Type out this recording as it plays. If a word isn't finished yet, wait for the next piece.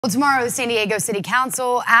Well, tomorrow, the San Diego City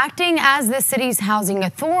Council, acting as the city's housing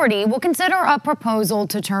authority, will consider a proposal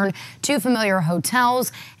to turn two familiar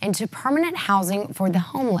hotels into permanent housing for the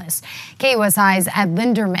homeless. KUSI's Ed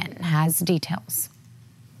Linderman has details.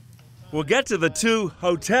 We'll get to the two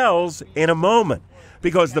hotels in a moment,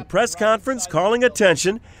 because the press conference calling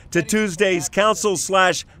attention to Tuesday's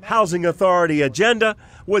Council/Housing Authority agenda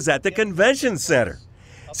was at the convention center.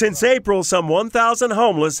 Since April, some 1,000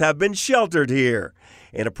 homeless have been sheltered here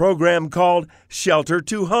in a program called Shelter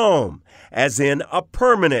to Home, as in a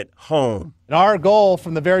permanent home. Our goal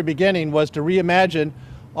from the very beginning was to reimagine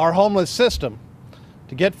our homeless system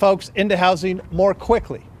to get folks into housing more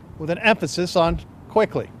quickly, with an emphasis on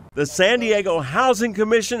quickly. The San Diego Housing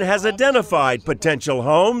Commission has identified potential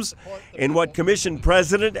homes in what Commission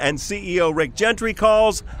President and CEO Rick Gentry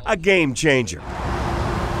calls a game changer.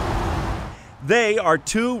 They are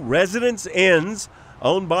two residence inns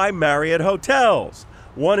owned by Marriott Hotels.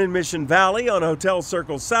 One in Mission Valley on Hotel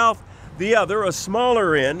Circle South, the other, a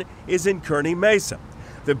smaller inn, is in Kearny Mesa.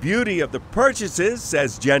 The beauty of the purchases,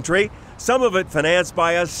 says Gentry, some of it financed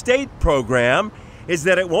by a state program, is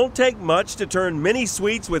that it won't take much to turn mini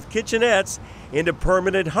suites with kitchenettes into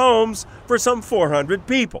permanent homes for some 400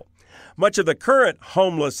 people. Much of the current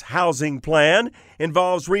homeless housing plan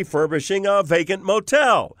involves refurbishing a vacant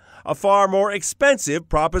motel, a far more expensive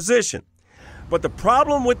proposition. But the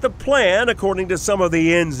problem with the plan, according to some of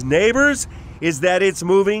the inn's neighbors, is that it's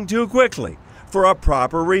moving too quickly for a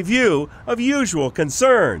proper review of usual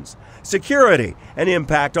concerns, security, and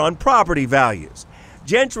impact on property values.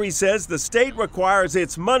 Gentry says the state requires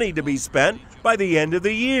its money to be spent by the end of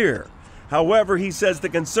the year. However, he says the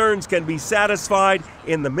concerns can be satisfied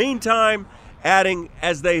in the meantime, adding,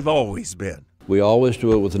 as they've always been. We always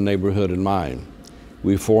do it with the neighborhood in mind.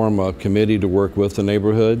 We form a committee to work with the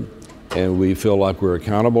neighborhood, and we feel like we're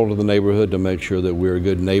accountable to the neighborhood to make sure that we're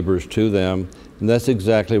good neighbors to them, and that's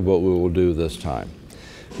exactly what we will do this time.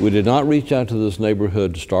 We did not reach out to this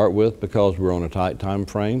neighborhood to start with because we're on a tight time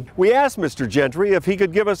frame. We asked Mr. Gentry if he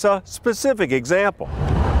could give us a specific example.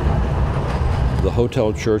 The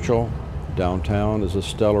Hotel Churchill downtown is a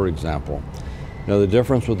stellar example. Now, the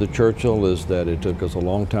difference with the Churchill is that it took us a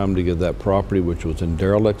long time to get that property, which was in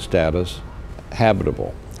derelict status,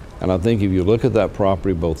 habitable. And I think if you look at that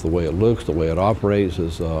property, both the way it looks, the way it operates,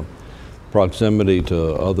 its proximity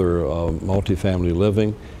to other multifamily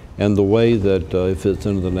living, and the way that it fits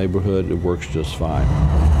into the neighborhood, it works just fine.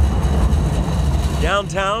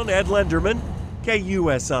 Downtown, Ed Linderman,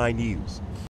 KUSI News.